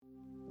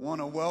Want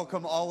to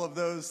welcome all of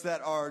those that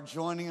are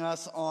joining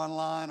us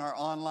online, our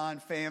online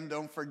fam.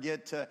 Don't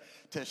forget to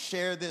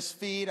share this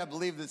feed. I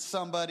believe that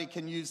somebody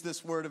can use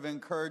this word of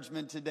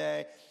encouragement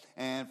today.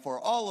 And for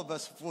all of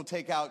us, we'll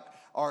take out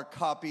our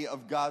copy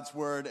of God's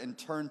word and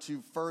turn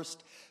to 1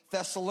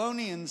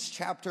 Thessalonians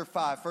chapter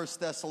 5. 1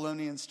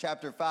 Thessalonians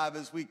chapter 5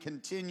 as we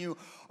continue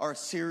our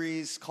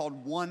series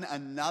called One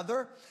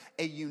Another,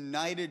 a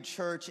united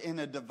church in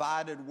a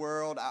divided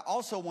world. I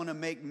also want to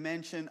make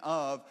mention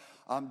of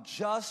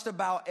just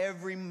about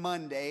every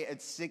Monday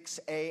at 6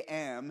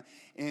 a.m.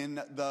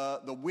 in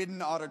the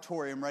Whidden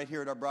Auditorium right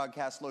here at our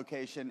broadcast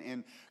location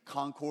in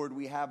Concord.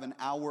 We have an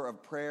hour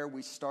of prayer.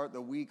 We start the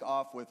week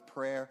off with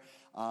prayer.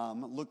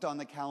 Looked on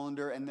the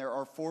calendar, and there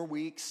are 4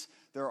 weeks.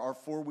 There are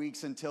 4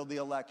 weeks until the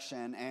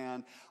election,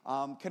 and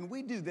can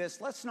we do this?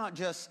 Let's not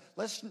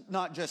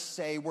just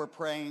say we're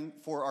praying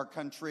for our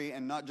country,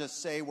 and not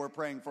just say we're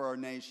praying for our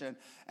nation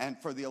and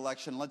for the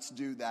election. Let's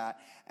do that.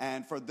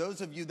 And for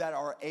those of you that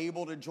are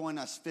able to join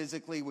us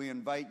physically, we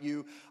invite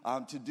you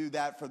to do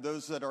that. For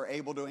those that are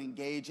able to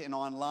engage in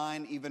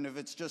online, even if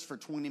it's just for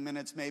 20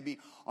 minutes, maybe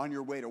on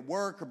your way to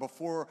work or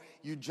before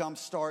you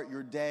jumpstart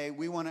your day,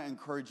 we want to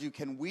encourage you.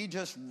 Can we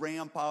just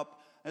ramp up?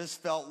 I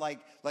just felt like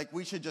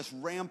we should just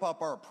ramp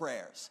up our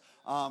prayers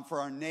for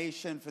our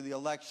nation, for the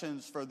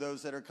elections, for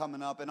those that are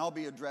coming up. And I'll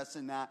be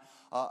addressing that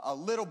a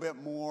little bit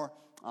more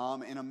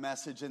in a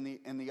message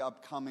in the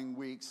upcoming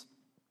weeks.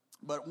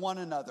 But one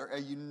another, a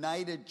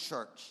united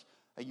church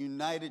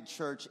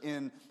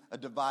in a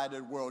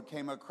divided world.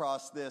 Came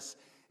across this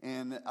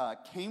in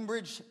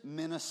Cambridge,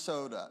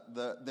 Minnesota.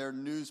 Their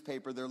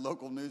newspaper, their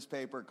local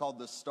newspaper called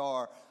The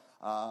Star.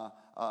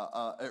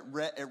 It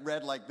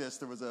read like this.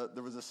 There was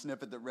a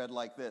snippet that read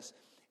like this.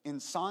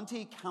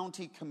 Santee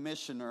County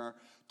Commissioner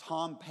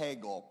Tom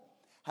Pagel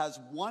has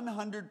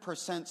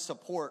 100%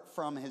 support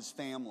from his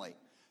family,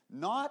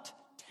 not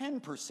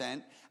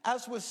 10%,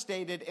 as was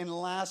stated in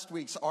last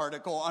week's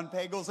article on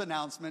Pagel's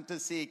announcement to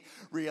seek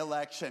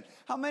re-election.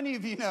 How many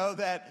of you know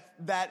that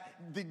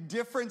the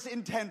difference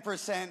in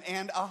 10%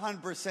 and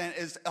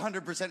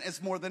 100%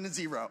 is more than a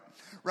zero,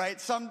 right?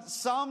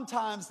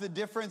 Sometimes the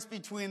difference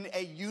between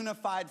a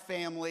unified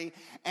family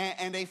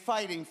and a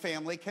fighting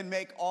family can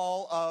make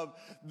all of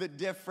the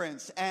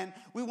difference. And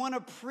we want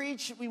to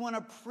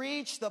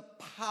preach the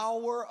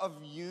power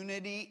of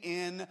unity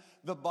in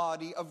the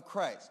body of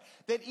Christ.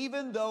 That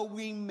even though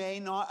we may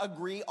not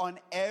agree on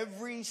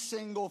every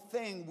single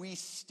thing, we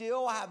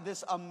still have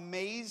this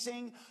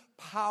amazing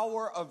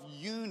power of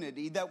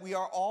unity, that we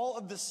are all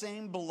of the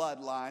same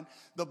bloodline,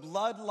 the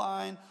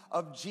bloodline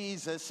of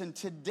Jesus. And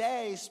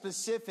today,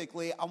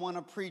 specifically, I want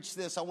to preach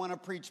this. I want to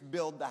preach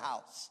build the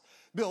house.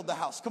 Build the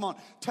house. Come on,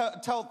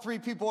 tell 3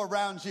 people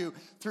around you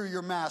through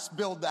your mask,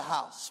 build the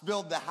house.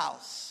 Build the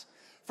house.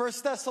 1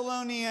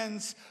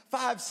 Thessalonians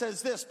 5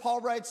 says this. Paul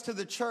writes to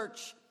the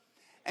church,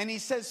 and he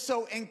says,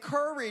 so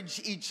encourage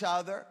each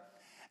other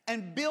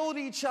and build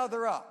each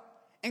other up.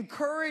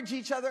 Encourage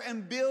each other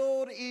and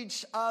build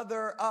each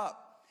other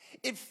up.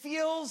 It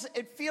feels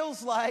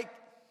like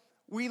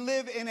we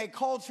live in a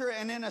culture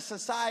and in a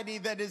society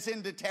that is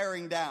into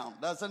tearing down,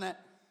 doesn't it?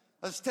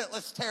 Let's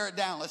tear it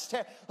down. Let's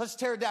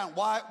tear it down.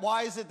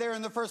 Why is it there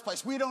in the first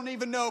place? We don't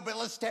even know, but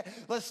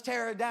let's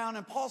tear it down.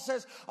 And Paul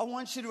says, I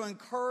want you to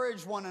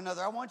encourage one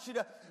another. I want you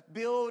to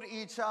build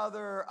each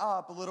other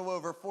up. A little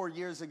over 4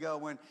 years ago,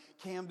 when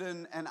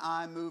Camden and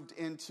I moved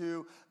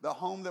into the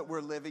home that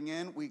we're living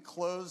in, we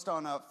closed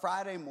on a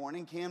Friday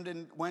morning.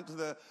 Camden went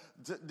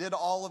did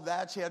all of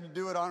that. She had to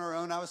do it on her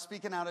own. I was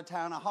speaking out of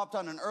town. I hopped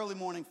on an early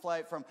morning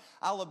flight from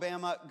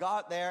Alabama,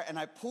 got there, and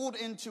I pulled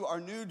into our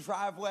new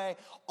driveway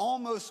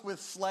almost with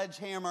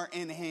sledgehammer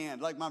in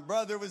hand. Like, my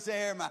brother was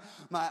there,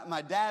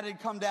 my dad had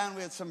come down,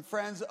 we had some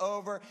friends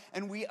over,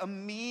 and we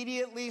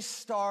immediately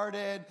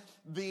started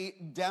the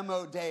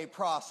demo day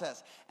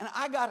process. And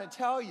I got to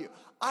tell you,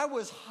 I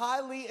was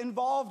highly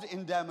involved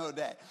in demo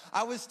day.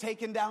 I was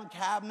taking down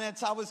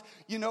cabinets. I was,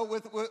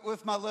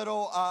 with my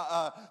little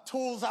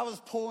tools, I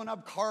was pulling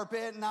up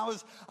carpet, and I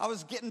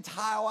was getting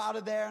tile out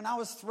of there, and I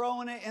was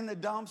throwing it in the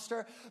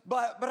dumpster.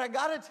 But I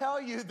got to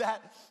tell you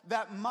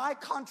that my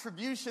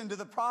contribution to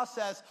the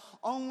process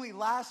only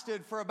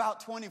lasted for about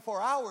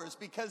 24 hours,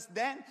 because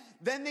then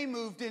they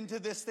moved into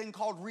this thing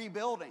called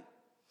rebuilding.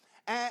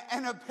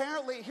 And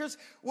apparently, here's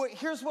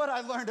what I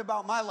learned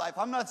about my life.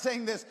 I'm not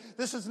saying this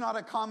is not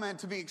a comment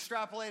to be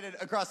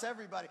extrapolated across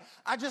everybody.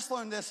 I just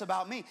learned this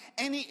about me.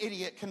 Any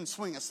idiot can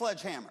swing a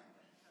sledgehammer.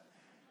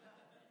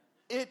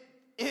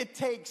 It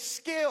takes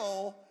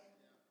skill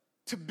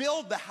to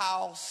build the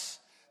house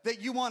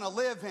that you want to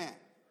live in.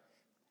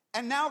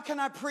 And now, can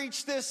I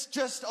preach this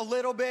just a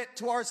little bit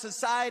to our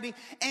society?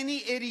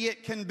 Any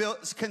idiot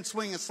can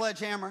swing a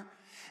sledgehammer.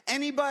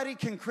 Anybody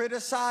can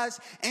criticize,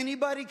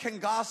 anybody can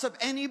gossip,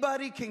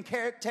 anybody can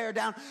tear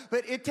down,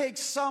 but it takes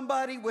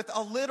somebody with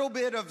a little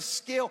bit of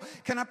skill.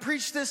 Can I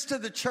preach this to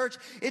the church?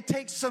 It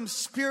takes some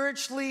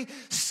spiritually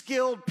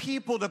skilled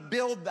people to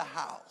build the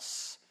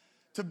house.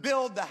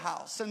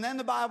 And then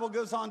the Bible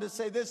goes on to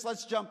say this.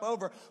 Let's jump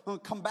over. We'll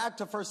come back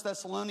to 1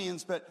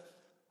 Thessalonians, but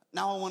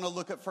Now I want to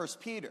look at 1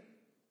 Peter.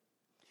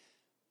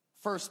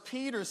 1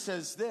 Peter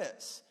says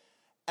this,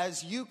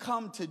 as you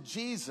come to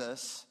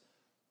Jesus,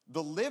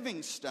 the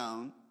living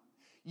stone,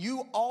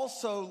 you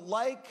also,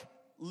 like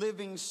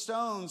living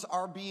stones,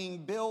 are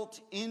being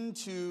built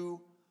into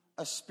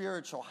a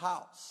spiritual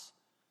house.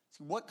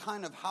 See, what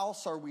kind of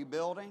house are we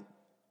building?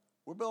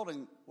 We're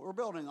building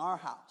our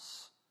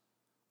house.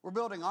 We're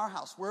building our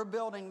house. We're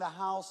building the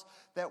house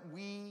that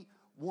we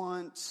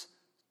want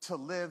to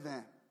live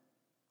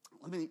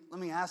in. Let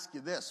me ask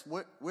you this.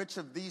 Which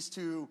of these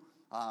two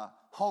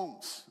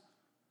homes,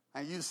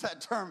 I use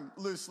that term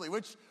loosely,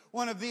 which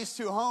one of these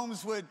two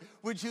homes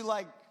would you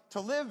like to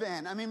live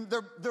in? I mean,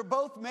 they're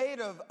both made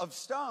of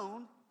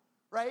stone,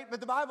 right? But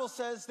the Bible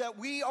says that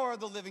we are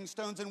the living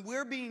stones and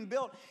we're being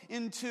built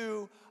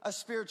into a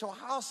spiritual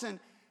house. And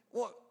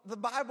the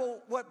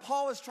Bible, what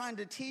Paul is trying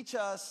to teach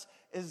us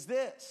is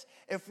this.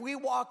 If we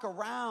walk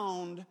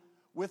around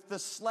with the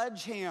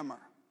sledgehammer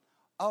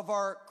of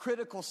our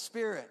critical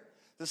spirit,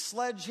 the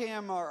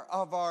sledgehammer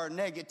of our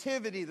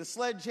negativity, the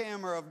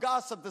sledgehammer of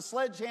gossip, the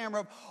sledgehammer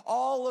of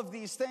all of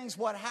these things,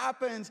 what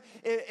happens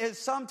is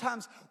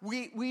sometimes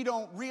we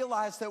don't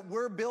realize that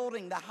we're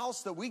building the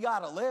house that we got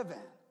to live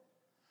in.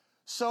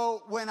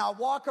 So when I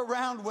walk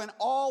around, when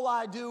all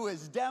I do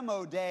is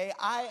demo day,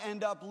 I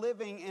end up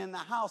living in the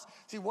house.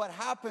 See, what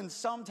happens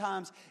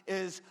sometimes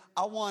is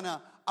I want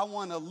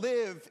to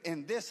live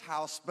in this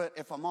house, but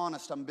if I'm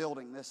honest, I'm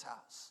building this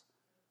house.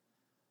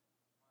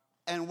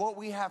 And what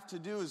we have to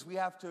do is we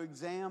have to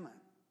examine.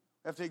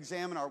 We have to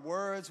examine our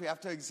words. We have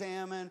to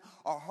examine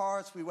our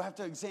hearts. We have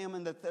to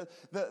examine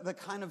the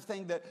kind of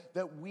thing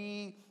that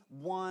we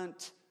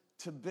want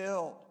to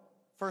build.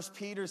 1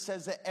 Peter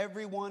says that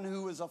everyone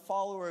who is a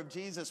follower of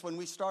Jesus, when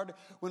we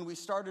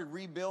started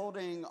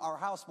rebuilding our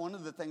house, one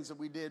of the things that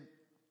we did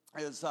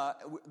is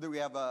that we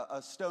have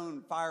a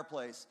stone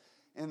fireplace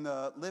in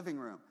the living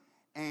room.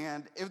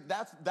 And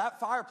that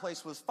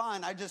fireplace was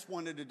fine. I just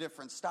wanted a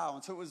different style.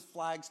 And so it was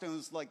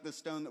flagstones, like the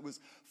stone that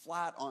was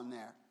flat on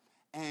there.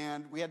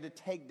 And we had to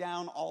take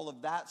down all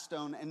of that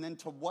stone. And then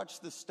to watch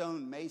the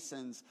stone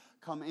masons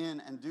come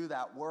in and do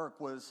that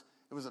work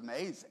it was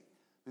amazing.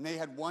 And they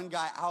had one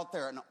guy out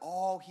there, and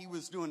all he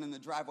was doing in the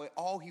driveway,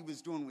 all he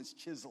was doing was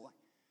chiseling.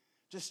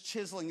 Just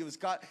chiseling.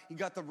 He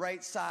got the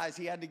right size.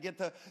 He had to get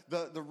the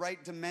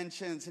right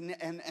dimensions.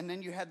 And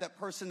then you had that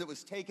person that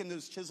was taking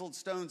those chiseled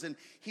stones, and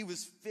he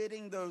was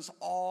fitting those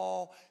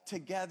all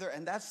together.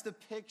 And that's the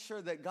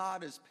picture that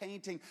God is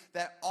painting,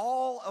 that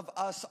all of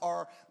us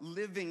are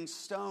living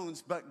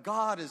stones, but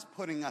God is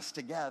putting us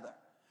together.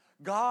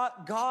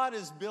 God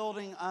is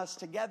building us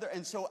together.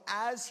 And so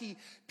as he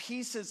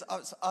pieces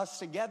us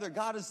together,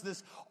 God is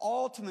this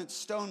ultimate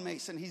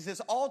stonemason. He's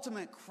this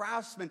ultimate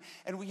craftsman.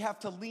 And we have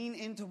to lean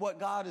into what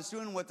God is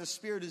doing, what the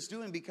Spirit is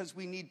doing, because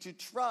we need to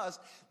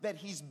trust that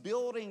he's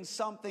building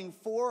something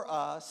for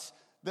us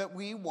that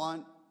we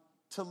want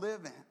to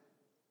live in.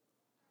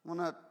 I want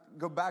to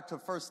go back to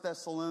 1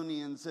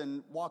 Thessalonians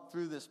and walk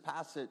through this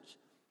passage.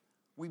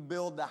 We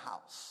build the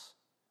house.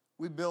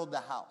 We build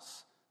the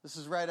house. This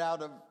is right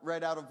out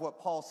of what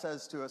Paul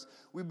says to us.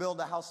 We build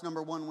a house,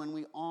 number one, when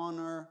we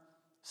honor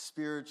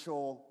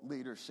spiritual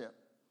leadership.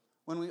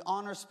 When we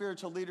honor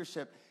spiritual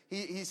leadership,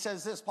 he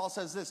says this, Paul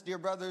says this, dear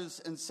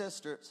brothers and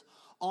sisters,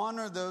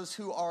 honor those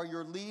who are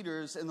your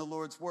leaders in the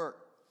Lord's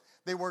work.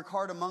 They work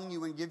hard among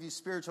you and give you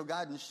spiritual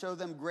guidance. Show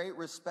them great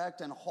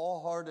respect and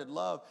wholehearted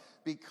love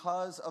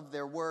because of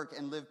their work,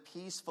 and live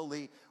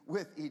peacefully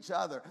with each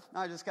other.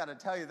 Now, I just got to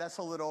tell you, that's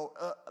a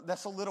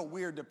little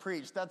weird to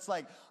preach. That's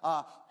like,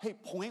 hey,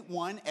 point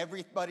one,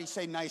 everybody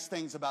say nice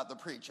things about the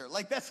preacher.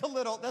 Like that's a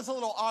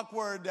little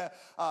awkward.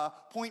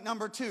 Point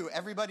number two,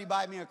 everybody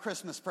buy me a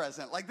Christmas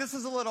present. Like this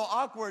is a little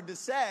awkward to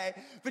say,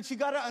 but you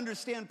got to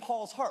understand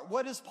Paul's heart.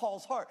 What is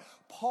Paul's heart?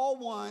 Paul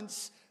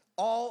wants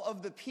all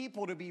of the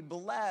people to be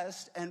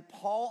blessed, and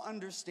Paul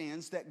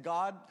understands that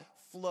God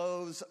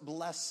flows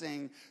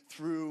blessing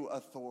through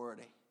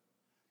authority.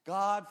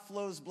 God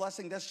flows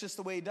blessing. That's just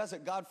the way he does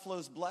it. God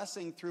flows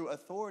blessing through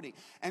authority.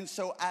 And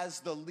so as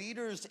the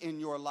leaders in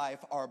your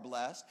life are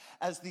blessed,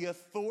 as the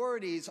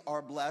authorities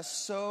are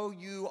blessed, so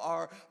you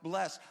are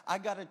blessed. I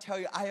got to tell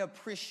you, I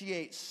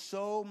appreciate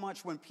so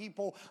much when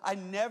I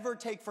never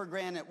take for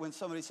granted when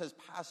somebody says,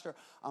 Pastor,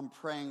 I'm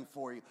praying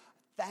for you.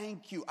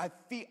 Thank you.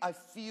 I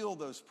feel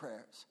those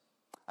prayers.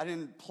 I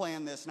didn't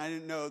plan this, and I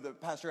didn't know that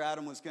Pastor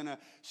Adam was going to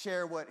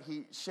share what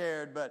he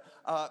shared. But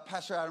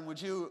Pastor Adam,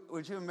 would you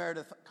and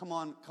Meredith come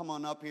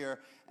on up here?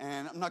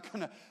 And I'm not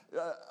going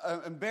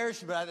to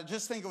embarrass you, but I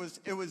just think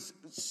it was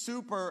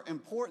super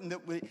important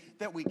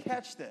that we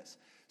catch this.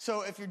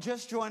 So if you're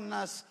just joining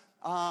us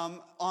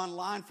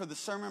online for the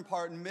sermon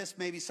part and missed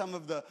maybe some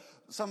of the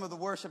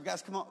worship,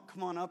 guys,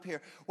 come on up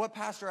here. What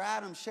Pastor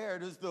Adam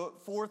shared is the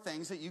 4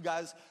 things that you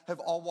guys have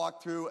all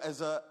walked through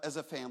as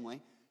a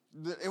family.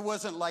 It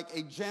wasn't like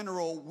a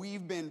general,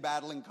 we've been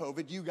battling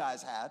COVID, you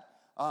guys had.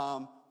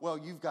 Well,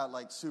 you've got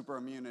like super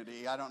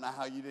immunity. I don't know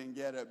how you didn't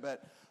get it,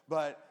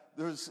 but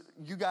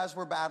you guys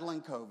were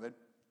battling COVID,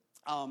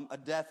 a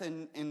death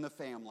in the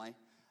family,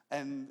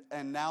 And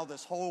now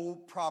this whole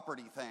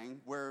property thing,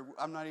 where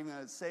I'm not even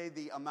going to say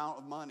the amount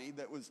of money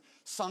that was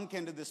sunk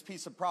into this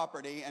piece of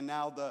property, and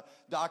now the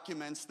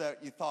documents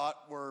that you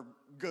thought were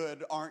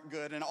good aren't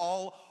good, and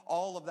all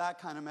of that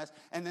kind of mess.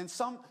 And then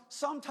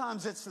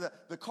sometimes it's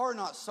the car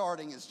not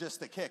starting is just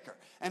the kicker.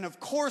 And of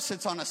course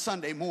it's on a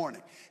Sunday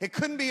morning. It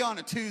couldn't be on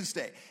a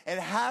Tuesday. It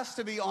has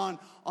to be on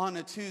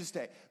a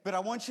Tuesday. But I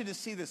want you to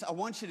see this. I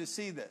want you to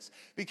see this.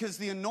 Because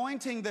the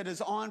anointing that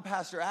is on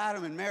Pastor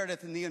Adam and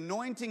Meredith, and the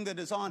anointing that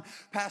is on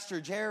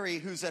Pastor Jerry,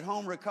 who's at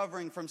home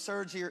recovering from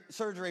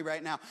surgery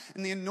right now,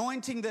 and the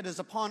anointing that is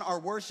upon our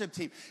worship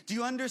team. Do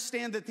you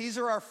understand that these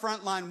are our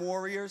frontline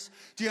warriors?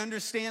 Do you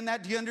understand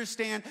that? Do you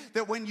understand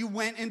that when you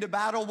went into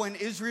battle, when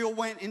Israel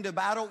went into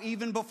battle,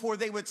 even before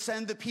they would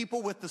send the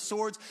people with the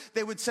swords,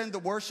 they would send the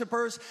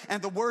worshipers,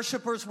 and the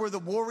worshipers were the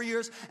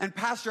warriors, and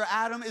Pastor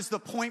Adam is the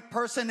point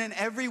person, and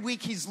every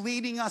week he's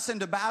leading us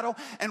into battle,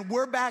 and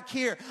we're back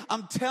here.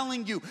 I'm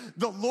telling you,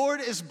 the Lord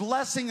is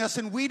blessing us,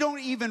 and we don't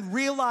even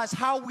realize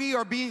how we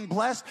are being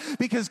blessed,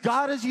 because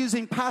God is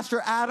using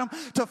Pastor Adam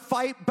to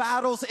fight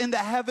battles in the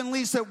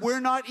heavenlies that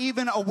we're not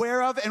even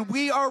aware of, and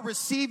we are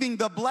receiving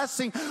the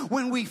blessing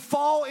when we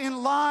fall in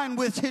line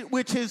with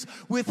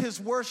his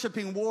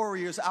worshiping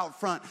warriors out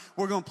front.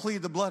 We're going to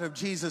plead the blood of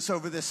Jesus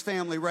over this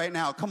family right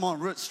now. Come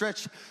on,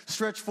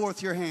 stretch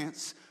forth your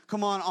hands.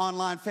 Come on,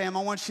 online fam.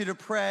 I want you to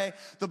pray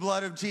the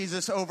blood of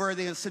Jesus over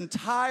this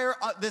entire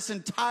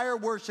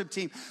worship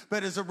team.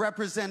 But as a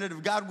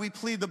representative, God, we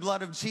plead the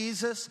blood of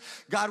Jesus.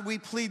 God, we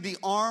plead the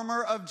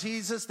armor of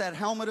Jesus, that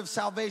helmet of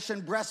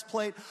salvation,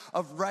 breastplate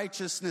of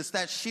righteousness,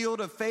 that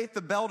shield of faith,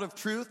 the belt of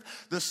truth,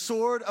 the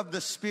sword of the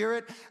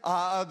Spirit,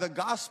 the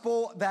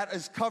gospel that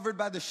is covered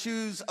by the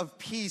shoes of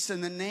peace.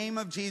 In the name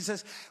of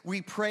Jesus,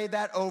 we pray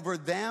that over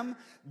them.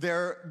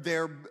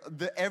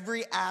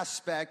 Every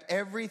aspect,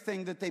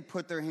 everything that they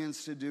put their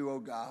hands to do, oh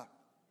God,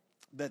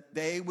 that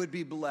they would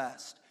be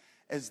blessed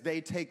as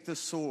they take the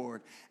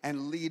sword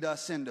and lead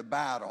us into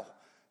battle.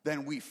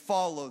 Then we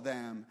follow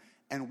them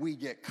and we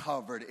get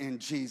covered in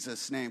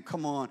Jesus' name.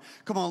 Come on,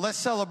 let's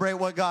celebrate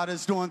what God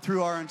is doing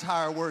through our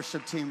entire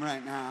worship team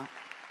right now.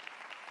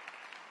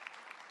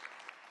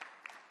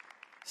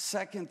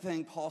 Second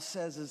thing Paul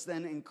says is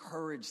then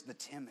encourage the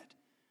timid.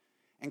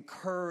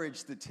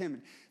 Encourage the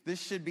timid. This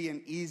should be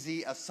an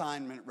easy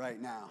assignment right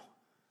now,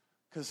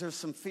 because there's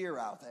some fear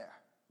out there.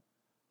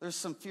 There's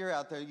some fear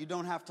out there. You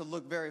don't have to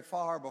look very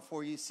far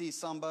before you see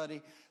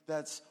somebody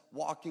that's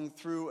walking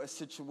through a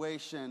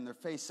situation. They're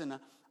facing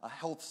a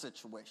health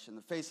situation.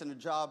 They're facing a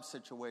job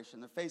situation.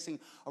 They're facing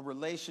a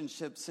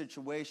relationship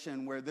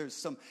situation where there's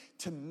some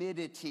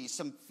timidity,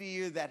 some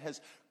fear that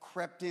has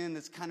crept in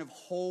that's kind of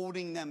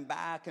holding them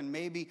back. And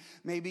maybe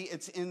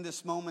it's in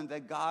this moment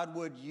that God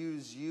would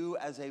use you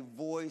as a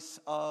voice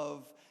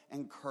of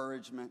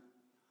encouragement.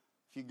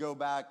 If you go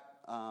back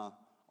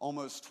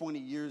almost 20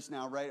 years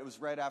now, right? It was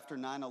right after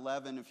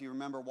 9/11. If you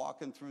remember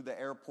walking through the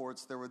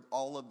airports, there were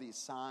all of these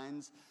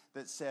signs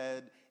that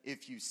said,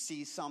 if you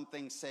see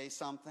something, say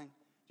something.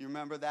 Do you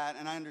remember that?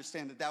 And I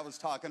understand that was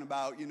talking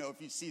about,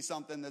 if you see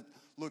something that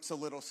looks a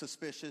little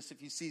suspicious,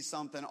 if you see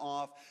something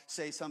off,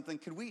 say something.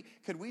 Could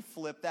we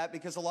flip that?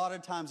 Because a lot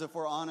of times, if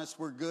we're honest,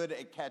 we're good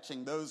at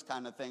catching those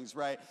kind of things,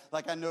 right?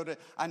 Like I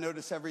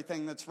notice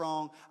everything that's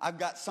wrong.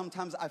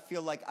 Sometimes I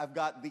feel like I've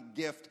got the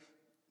gift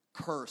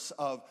curse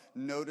of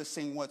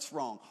noticing what's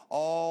wrong.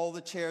 All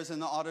the chairs in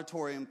the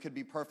auditorium could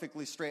be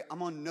perfectly straight. I'm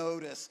gonna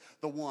notice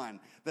the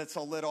one that's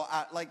a little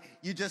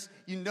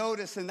you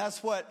notice, and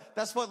that's what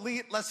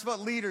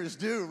leaders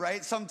do,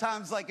 right?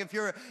 Sometimes, like if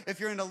you're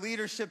in a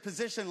leadership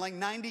position, like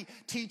 90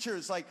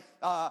 teachers, like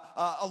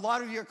a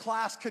lot of your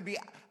class could be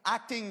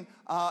acting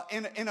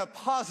in a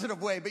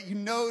positive way, but you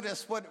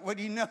notice what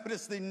do you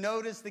notice? They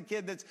notice the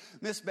kid that's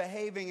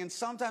misbehaving, and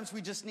sometimes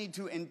we just need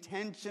to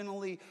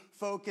intentionally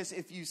focus.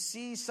 If you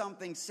see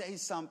something, say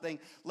something.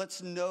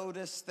 Let's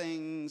notice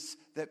things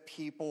that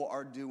people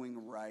are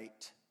doing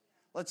right.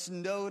 Let's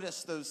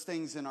notice those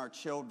things in our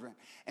children.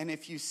 And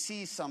if you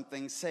see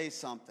something, say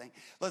something.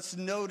 Let's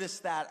notice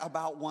that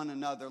about one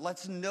another.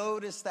 Let's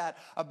notice that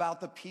about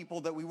the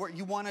people that we work.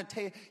 You want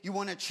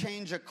to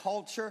change a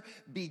culture?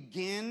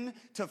 Begin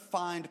to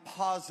find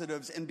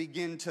positives and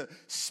begin to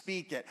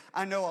speak it.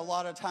 I know a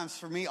lot of times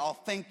for me, I'll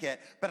think it,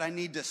 but I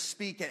need to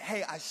speak it.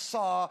 Hey, I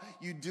saw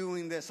you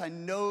doing this. I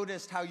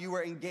noticed how you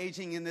were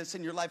engaging in this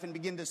in your life, and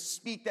begin to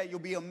speak that. You'll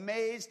be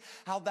amazed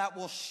how that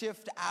will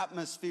shift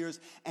atmospheres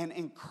and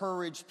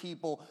encourage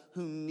people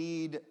who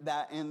need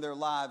that in their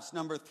lives.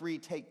 Number 3,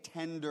 take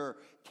tender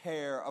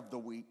care of the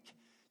weak.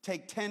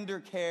 Take tender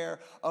care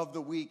of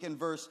the weak. In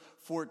verse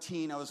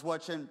 14, I was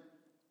watching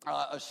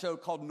a show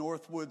called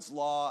Northwoods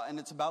Law, and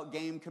it's about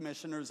game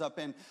commissioners up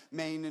in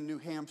Maine and New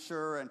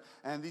Hampshire,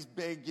 and these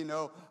big,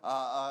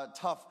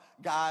 tough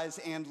guys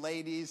and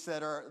ladies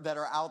that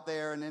are out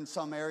there, and in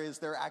some areas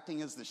they're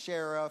acting as the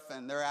sheriff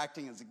and they're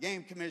acting as a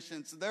game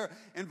commission, so they're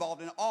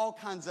involved in all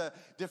kinds of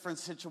different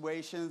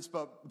situations.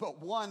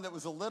 But one that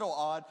was a little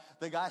odd,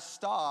 the guy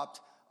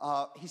stopped.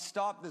 He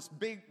stopped this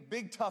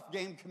big tough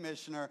game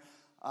commissioner.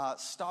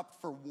 Stopped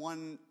for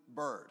one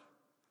bird.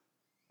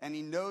 And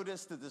he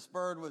noticed that this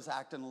bird was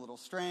acting a little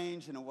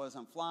strange and it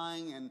wasn't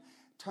flying, and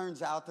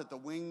turns out that the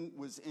wing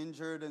was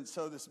injured. And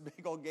so this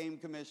big old game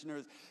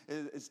commissioner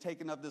is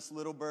taking up this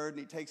little bird, and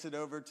he takes it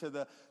over to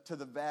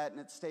the vet, and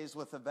it stays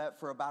with the vet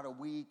for about a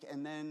week.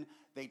 And then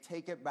they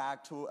take it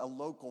back to a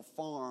local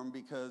farm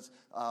because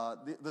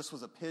this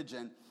was a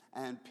pigeon,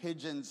 and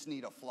pigeons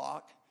need a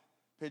flock.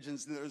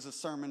 Pigeons, there's a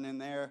sermon in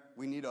there.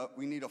 We need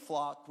a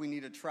flock. We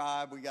need a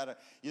tribe.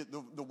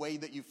 The way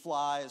that you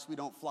fly is we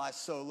don't fly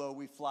solo.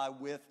 We fly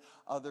with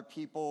other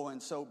people.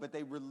 And so, but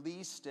they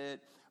released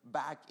it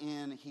back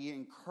in. He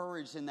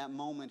encouraged in that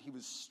moment. He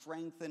was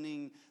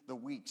strengthening the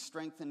weak.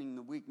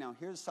 Now,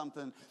 here's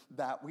something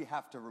that we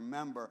have to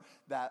remember,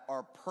 that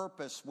our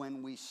purpose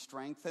when we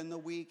strengthen the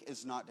weak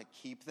is not to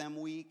keep them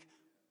weak.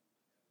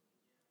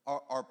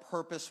 Our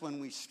purpose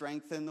when we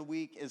strengthen the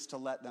weak is to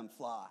let them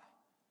fly.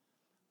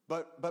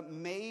 But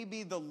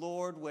maybe the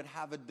Lord would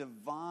have a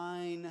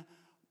divine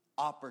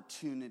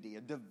opportunity,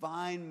 a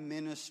divine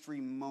ministry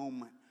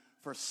moment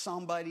for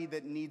somebody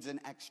that needs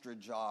an extra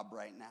job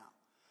right now.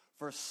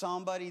 For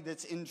somebody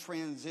that's in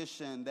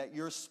transition, that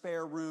your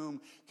spare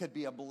room could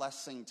be a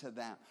blessing to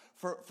them.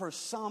 For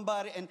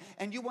somebody,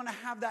 and you want to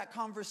have that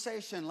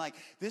conversation like,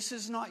 this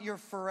is not your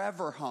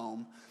forever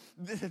home.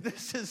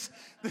 This is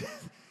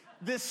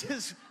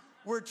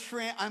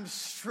I'm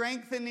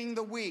strengthening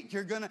the weak.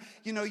 You're going to,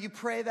 you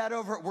pray that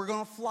over it. We're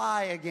going to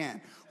fly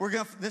again.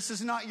 This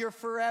is not your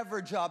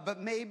forever job, but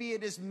maybe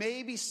it is.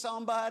 Maybe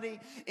somebody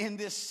in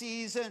this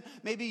season,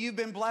 maybe you've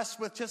been blessed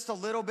with just a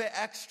little bit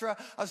extra.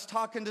 I was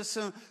talking to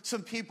some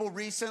people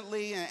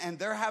recently, and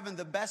they're having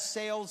the best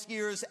sales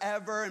years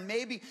ever. And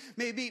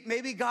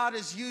maybe God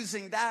is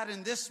using that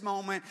in this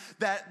moment,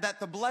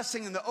 that the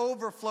blessing and the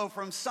overflow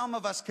from some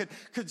of us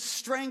could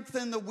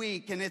strengthen the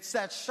weak. And it's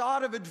that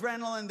shot of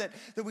adrenaline that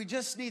we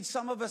just need.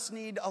 Some of us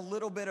need a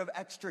little bit of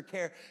extra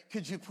care.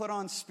 Could you put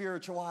on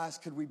spiritual eyes?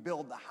 Could we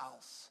build the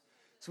house?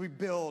 So we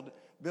build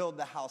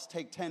the house,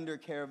 take tender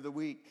care of the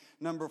weak.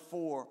 Number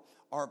 4,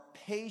 are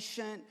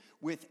patient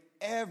with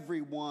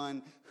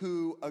everyone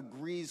who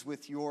agrees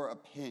with your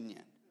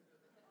opinion.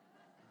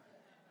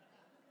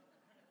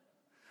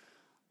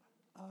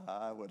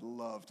 I would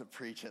love to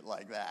preach it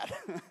like that.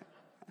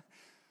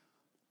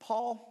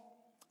 Paul,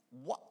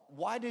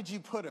 why did you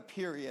put a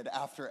period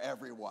after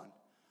everyone?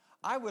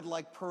 I would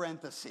like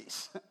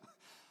parentheses.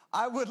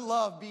 I would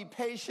love be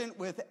patient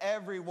with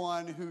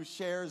everyone who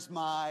shares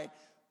my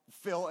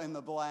fill in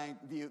the blank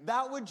view.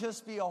 That would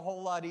just be a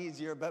whole lot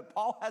easier, but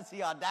Paul has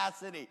the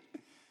audacity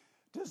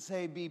to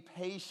say be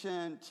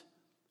patient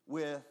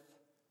with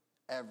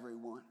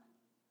everyone.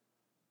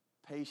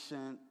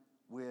 Patient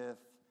with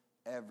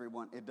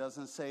everyone. It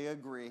doesn't say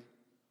agree.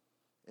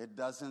 It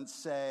doesn't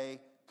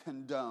say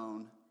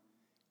condone.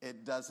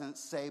 It doesn't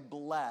say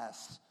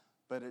bless,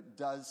 but it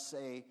does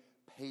say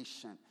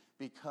patient.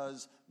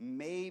 Because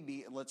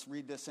maybe, let's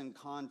read this in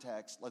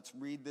context.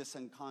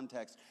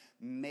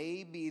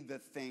 Maybe the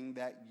thing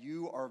that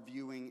you are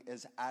viewing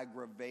as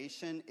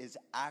aggravation is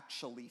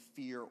actually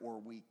fear or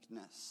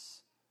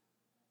weakness.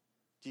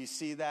 Do you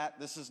see that?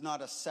 This is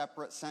not a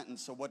separate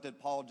sentence. So what did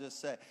Paul just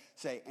say?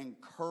 Say,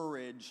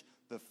 encourage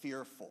the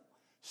fearful,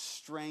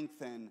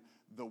 strengthen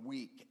the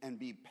weak, and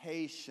be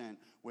patient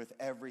with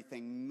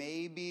everything.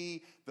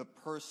 Maybe the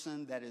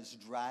person that is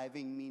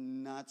driving me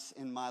nuts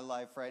in my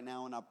life right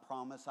now, and I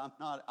promise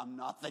I'm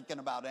not thinking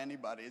about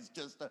anybody, it's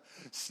just a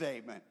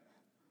statement.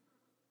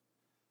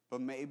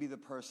 But maybe the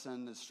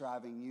person that's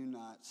driving you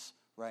nuts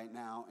right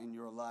now in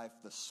your life,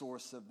 the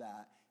source of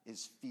that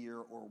is fear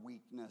or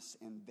weakness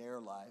in their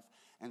life.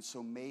 And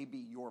so maybe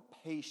your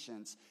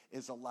patience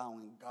is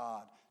allowing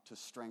God to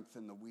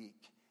strengthen the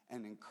weak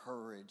and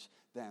encourage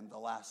them. The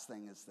last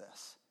thing is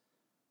this.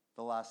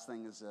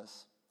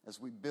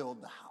 As we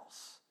build the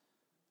house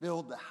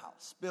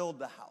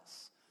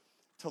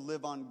to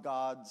live on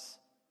God's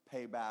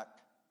payback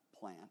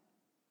plan.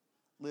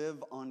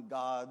 Live on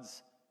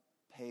God's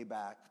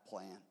payback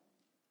plan.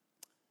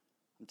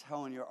 I'm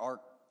telling you, our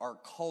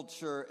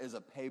culture is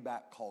a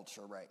payback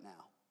culture right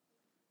now.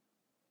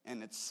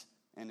 And it's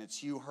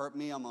you hurt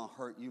me, I'm going to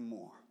hurt you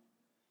more.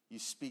 You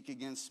speak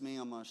against me,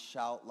 I'm going to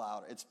shout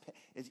louder.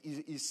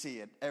 You see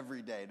it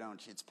every day,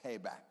 don't you? It's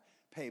payback,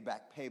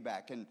 payback,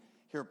 payback. And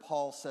here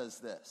Paul says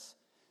this.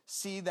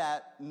 See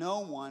that no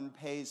one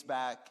pays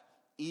back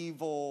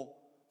evil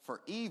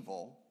for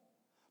evil,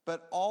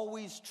 but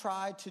always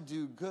try to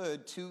do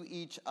good to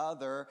each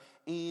other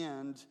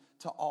and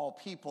to all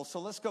people. So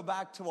let's go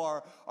back to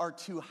our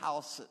two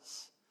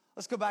houses.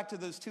 Let's go back to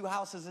those two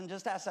houses and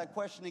just ask that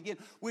question again.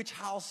 Which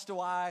house do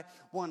I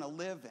want to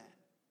live in?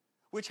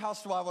 Which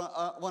house do I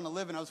want to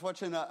live in? I was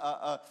watching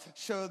a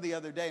show the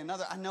other day.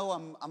 I know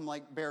I'm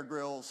like Bear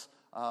Grylls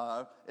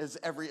is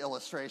every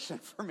illustration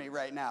for me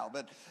right now.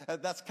 But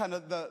that's kind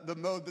of the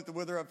mode that the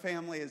Witherup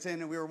family is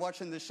in. And we were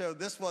watching the show.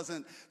 This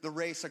wasn't the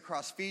race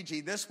across Fiji.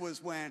 This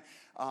was when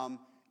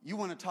you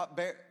want to talk.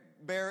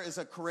 Bear is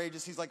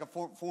he's like a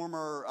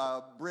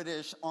former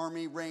British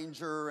Army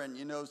Ranger and,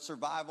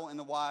 survival in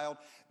the wild.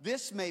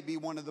 This may be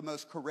one of the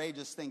most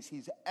courageous things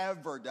he's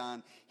ever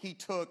done. He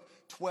took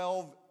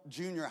 12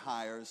 junior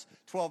hires,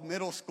 12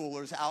 middle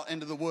schoolers out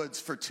into the woods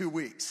for 2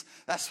 weeks.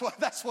 That's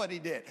what he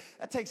did.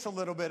 That takes a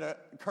little bit of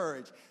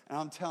courage. And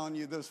I'm telling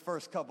you, those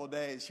first couple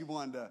days, you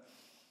wanted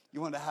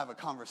to have a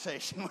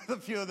conversation with a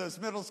few of those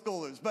middle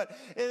schoolers. But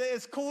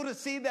it's cool to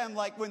see them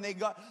like when they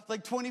got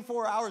like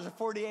 24 hours or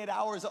 48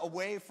 hours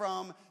away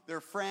from their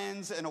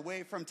friends and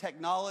away from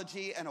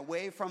technology and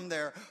away from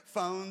their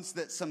phones,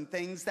 that some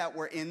things that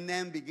were in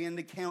them began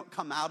to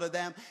come out of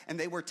them, and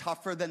they were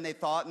tougher than they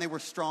thought, and they were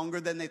stronger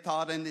than they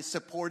thought, and they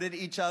supported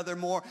each other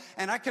more.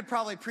 And I could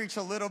probably preach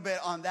a little bit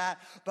on that,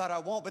 but I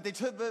won't. But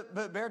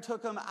Bear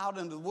took them out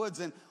into the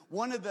woods, and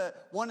one of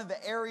the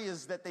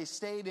areas that they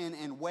stayed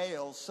in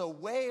Wales. So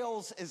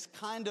Wales is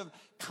kind of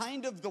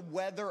the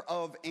weather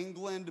of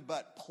England,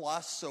 but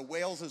plus. So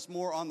Wales is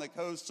more on the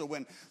coast. So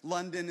when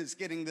London is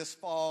getting this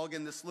fog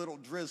and this little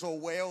drizzle,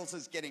 Wales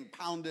is getting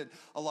pounded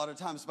a lot of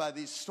times by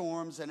these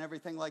storms and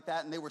everything like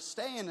that. And they were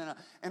staying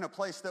in a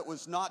place that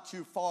was not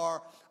too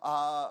far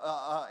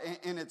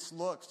in its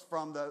looks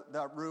from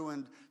the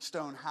ruined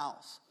stone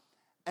house.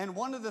 And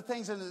one of the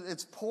things, and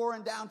it's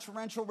pouring down,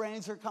 torrential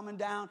rains are coming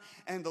down,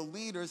 and the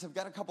leaders have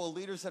got a couple of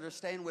leaders that are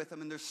staying with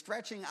them, and they're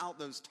stretching out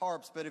those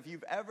tarps. But if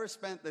you've ever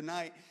spent the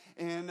night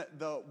in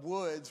the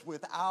woods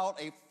without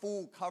a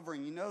full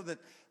covering, you know that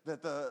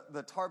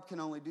the tarp can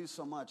only do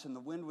so much, and the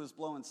wind was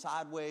blowing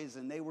sideways,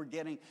 and they were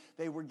getting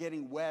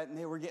wet, and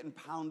they were getting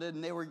pounded,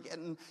 and they were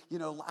getting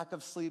lack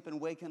of sleep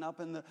and waking up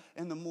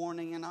in the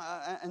morning,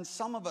 and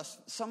some of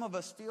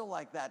us feel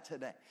like that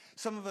today.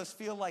 Some of us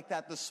feel like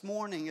that this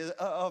morning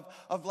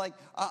of like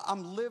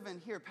I'm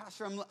living here,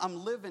 Pastor.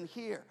 I'm living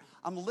here.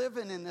 I'm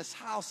living in this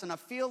house, and I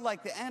feel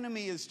like the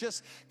enemy is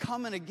just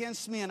coming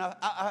against me, and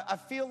I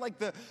feel like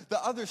the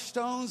other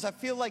stones. I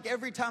feel like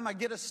every time I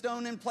get a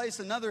stone in place,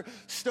 another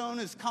stone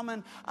is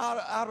coming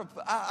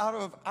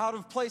out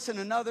of place in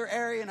another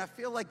area, and I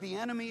feel like the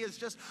enemy is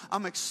just,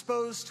 I'm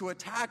exposed to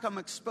attack. I'm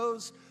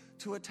exposed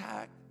to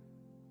attack.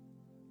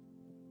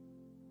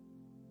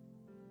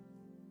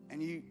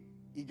 And you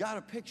got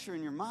a picture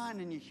in your mind,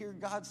 and you hear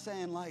God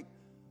saying like,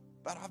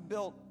 but I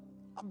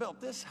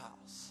built this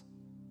house.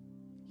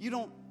 You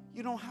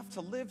don't have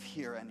to live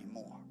here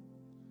anymore.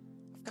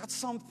 I've got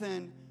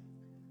something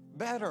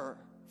better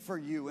for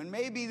you. And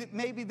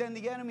maybe then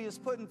the enemy is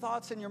putting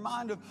thoughts in your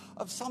mind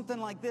of something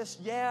like this.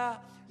 Yeah,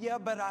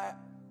 but I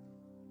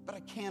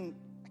can't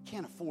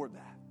afford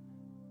that.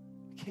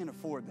 I can't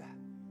afford that.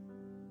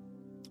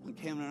 When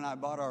Cameron and I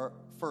bought our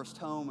first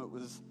home, it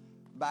was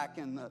back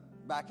in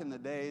the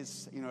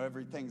days,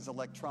 everything's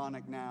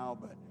electronic now,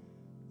 but it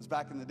was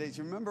back in the days.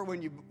 You remember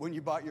when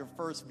you bought your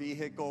first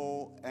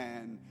vehicle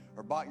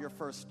or bought your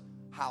first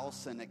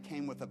house, and it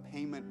came with a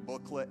payment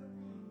booklet?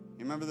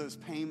 You remember those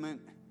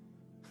payment?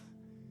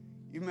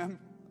 You remember,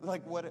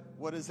 like,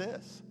 what is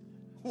this?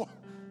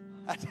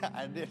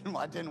 I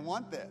didn't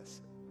want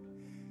this.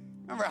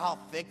 Remember how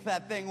thick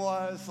that thing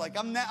was? Like,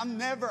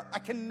 I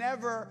can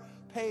never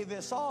pay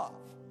this off.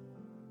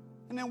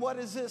 And then what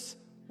is this?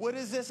 What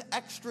is this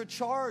extra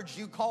charge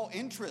you call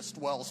interest,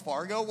 Wells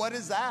Fargo? What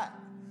is that?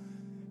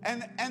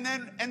 And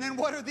then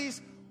what are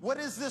these? What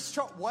is this?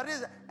 What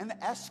is an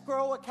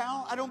escrow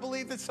account? I don't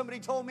believe that somebody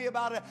told me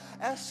about an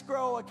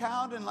escrow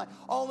account and like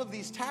all of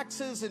these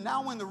taxes. And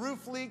now when the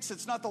roof leaks,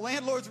 it's not the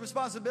landlord's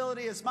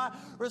responsibility, it's my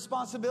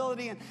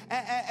responsibility.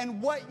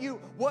 And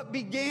what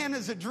began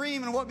as a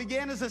dream and what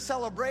began as a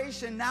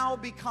celebration now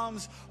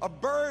becomes a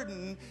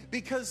burden,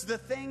 because the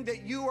thing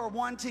that you are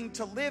wanting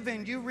to live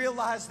in, you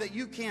realize that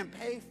you can't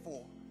pay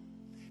for.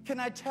 Can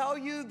I tell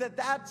you that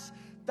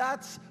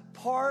that's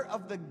part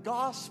of the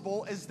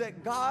gospel, is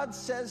that God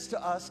says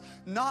to us,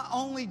 not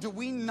only do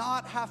we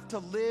not have to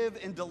live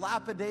in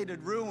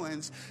dilapidated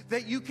ruins,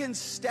 that you can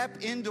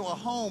step into a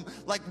home,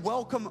 like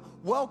welcome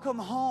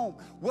home,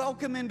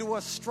 welcome into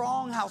a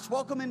strong house,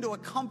 welcome into a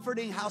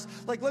comforting house.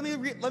 Like, let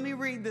me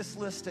read this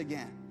list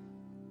again.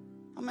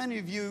 How many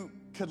of you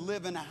could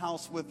live in a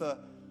house with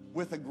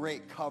a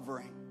great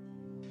covering?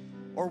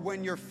 Or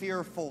when you're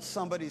fearful,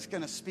 somebody's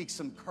going to speak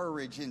some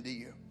courage into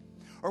you.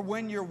 Or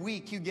when you're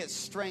weak, you get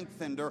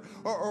strengthened.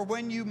 Or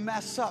when you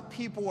mess up,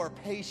 people are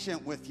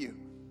patient with you.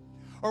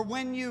 Or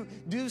when you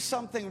do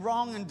something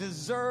wrong and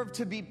deserve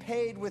to be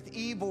paid with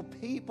evil,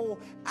 people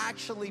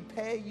actually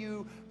pay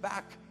you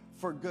back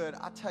for good.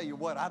 I tell you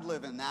what, I'd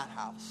live in that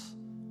house.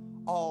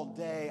 All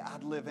day,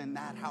 I'd live in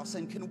that house.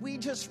 And can we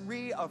just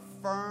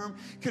reaffirm,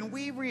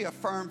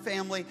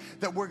 family,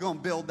 that we're going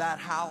to build that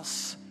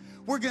house?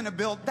 We're going to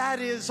build, that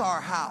is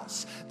our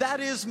house. That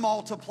is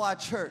Multiply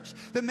Church.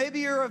 That maybe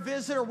you're a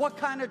visitor. What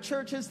kind of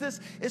church is this?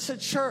 It's a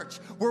church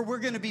where we're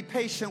going to be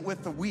patient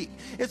with the weak.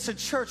 It's a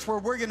church where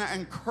we're going to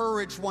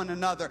encourage one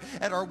another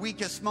at our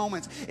weakest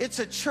moments. It's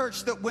a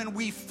church that when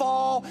we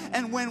fall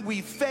and when we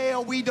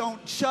fail, we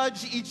don't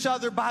judge each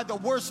other by the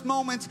worst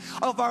moments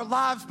of our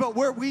lives, but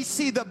where we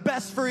see the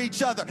best for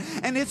each other.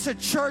 And it's a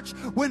church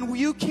when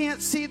you can't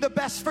see the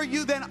best for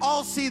you, then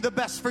I'll see the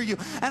best for you.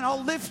 And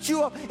I'll lift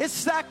you up.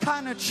 It's that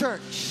kind of church.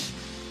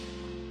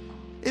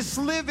 It's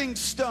living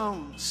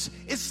stones.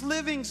 It's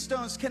living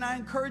stones. Can I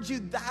encourage you?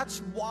 That's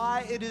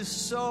why it is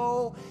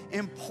so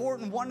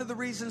important. One of the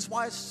reasons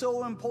why it's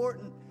so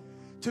important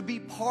to be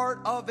part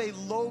of a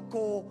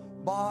local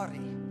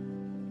body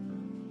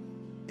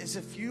is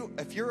if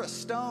you're a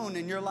stone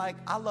and you're like,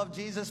 I love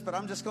Jesus, but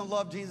I'm just going to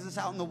love Jesus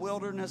out in the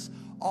wilderness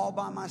all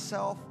by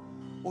myself.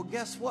 Well,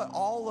 guess what?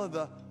 All of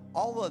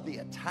the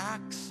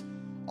attacks,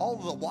 all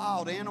of the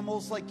wild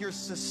animals, like you're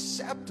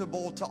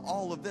susceptible to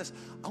all of this.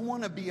 I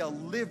want to be a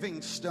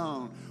living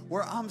stone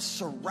where I'm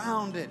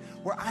surrounded,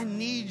 where I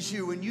need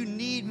you and you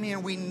need me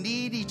and we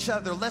need each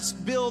other. Let's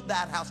build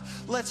that house.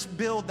 Let's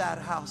build that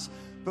house.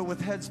 But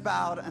with heads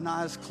bowed and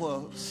eyes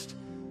closed,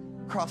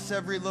 across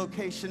every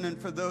location, and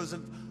for those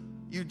of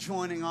you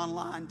joining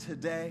online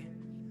today,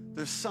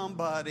 there's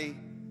somebody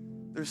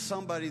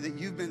that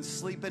you've been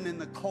sleeping in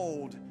the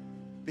cold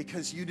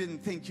because you didn't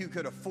think you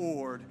could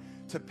afford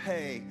to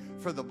pay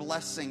for the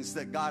blessings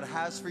that God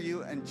has for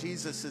you. And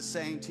Jesus is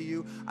saying to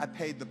you, I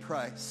paid the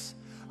price.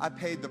 I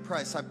paid the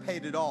price. I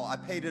paid it all. I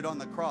paid it on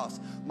the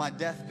cross. My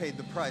death paid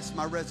the price.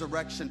 My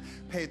resurrection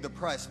paid the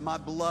price. My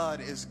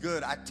blood is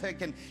good.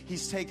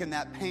 He's taken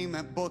that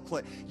payment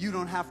booklet. You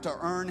don't have to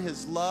earn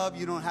his love.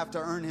 You don't have to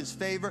earn his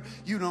favor.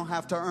 You don't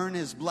have to earn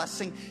his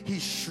blessing.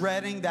 He's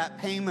shredding that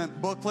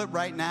payment booklet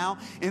right now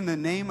in the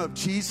name of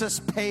Jesus.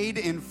 Paid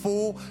in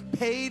full.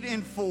 Paid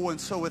in full. And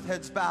so with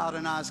heads bowed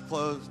and eyes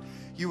closed,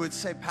 you would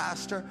say,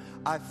 Pastor,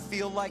 I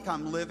feel like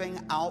I'm living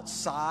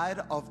outside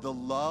of the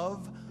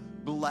love,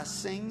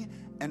 blessing,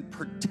 and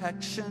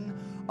protection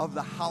of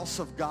the house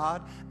of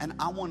God, and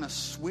I want to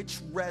switch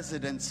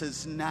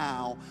residences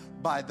now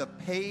by the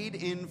paid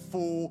in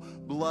full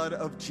blood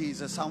of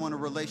Jesus. I want a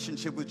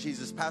relationship with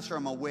Jesus. Pastor,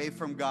 I'm away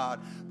from God,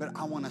 but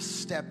I want to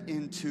step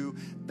into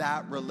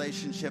that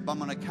relationship. I'm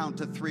going to count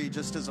to 3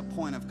 just as a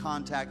point of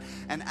contact.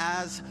 And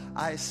as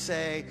I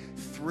say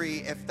 3,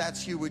 if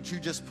that's you, would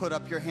you just put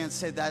up your hand,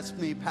 say, that's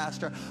me,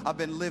 Pastor. I've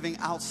been living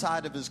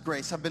outside of his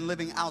grace. I've been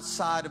living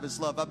outside of his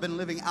love. I've been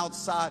living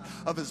outside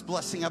of his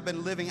blessing. I've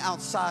been living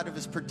outside of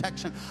his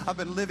protection. I've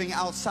been living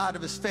outside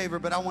of his favor,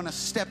 but I want to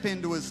step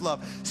into his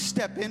love,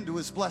 step into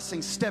his blessing,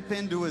 step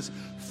into his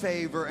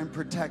favor and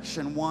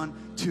protection.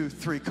 1, 2,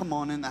 3. Come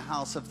on in the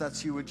house. If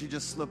that's you, would you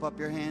just slip up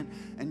your hand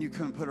and you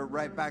can put it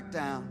right back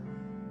down.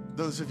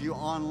 Those of you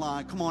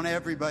online, come on,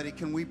 everybody,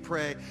 can we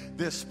pray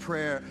this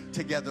prayer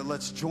together?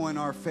 Let's join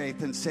our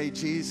faith and say,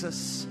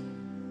 Jesus,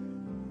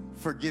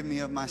 forgive me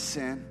of my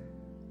sin.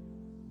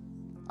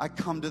 I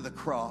come to the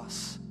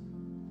cross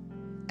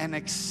and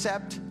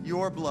accept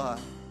your blood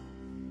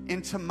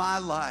into my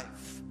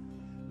life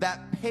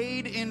that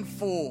paid in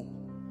full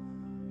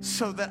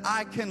so that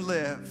I can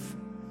live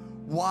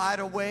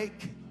wide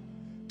awake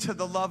to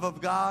the love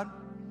of God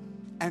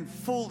and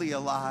fully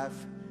alive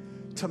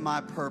to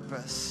my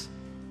purpose.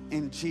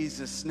 In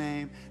Jesus'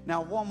 name.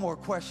 Now, one more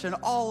question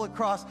all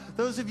across.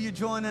 Those of you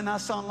joining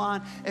us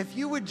online, if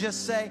you would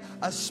just say,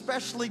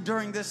 especially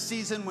during this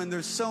season when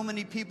there's so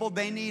many people,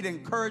 they need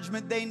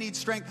encouragement, they need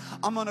strength.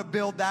 I'm going to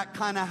build that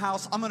kind of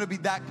house. I'm going to be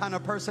that kind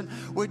of person.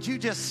 Would you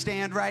just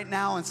stand right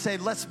now and say,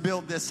 let's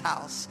build this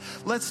house.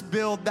 Let's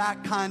build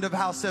that kind of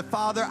house. That,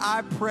 Father,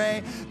 I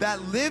pray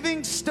that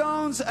Living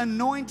Stones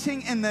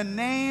anointing in the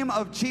name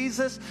of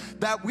Jesus,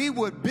 that we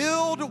would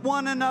build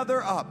one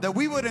another up, that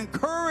we would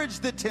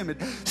encourage the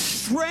timid,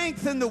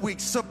 strengthen the weak,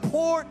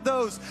 support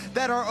those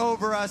that are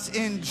over us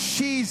in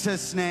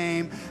Jesus'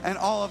 name. And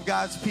all of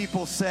God's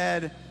people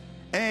said,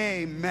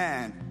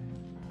 amen.